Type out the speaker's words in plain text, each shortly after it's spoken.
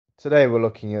Today we're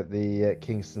looking at the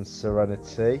Kingston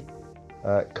Serenity.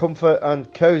 Comfort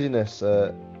and coziness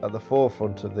at the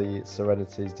forefront of the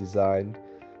Serenity's design,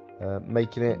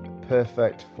 making it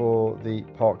perfect for the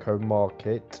park home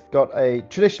market. Got a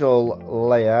traditional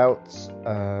layout,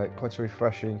 quite a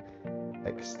refreshing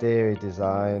exterior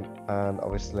design, and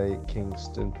obviously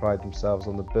Kingston pride themselves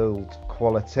on the build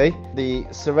quality. The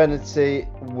Serenity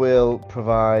will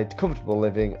provide comfortable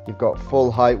living. You've got full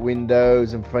height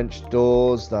windows and French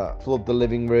doors that flood the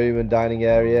living room and dining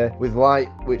area with light,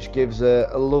 which gives a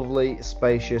lovely,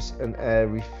 spacious and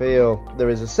airy feel. There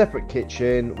is a separate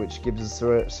kitchen which gives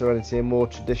the Serenity a more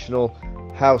traditional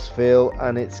house feel,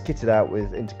 and it's kitted out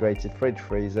with integrated fridge,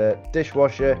 freezer,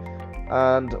 dishwasher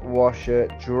and washer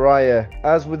dryer.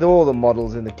 As with all the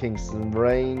models in the Kingston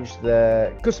range,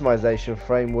 their customization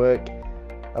framework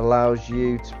allows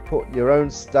you to put your own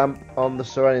stamp on the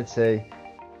Serenity,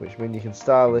 which means you can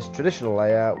style this traditional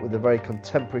layout with a very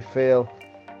contemporary feel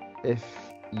if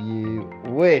you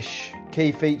wish.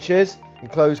 Key features: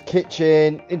 enclosed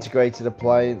kitchen, integrated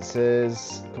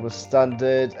appliances, come with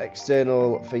standard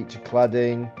external feature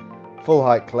cladding, full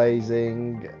height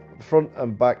glazing, front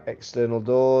and back external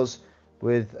doors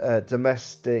with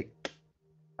domestic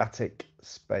attic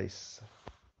space.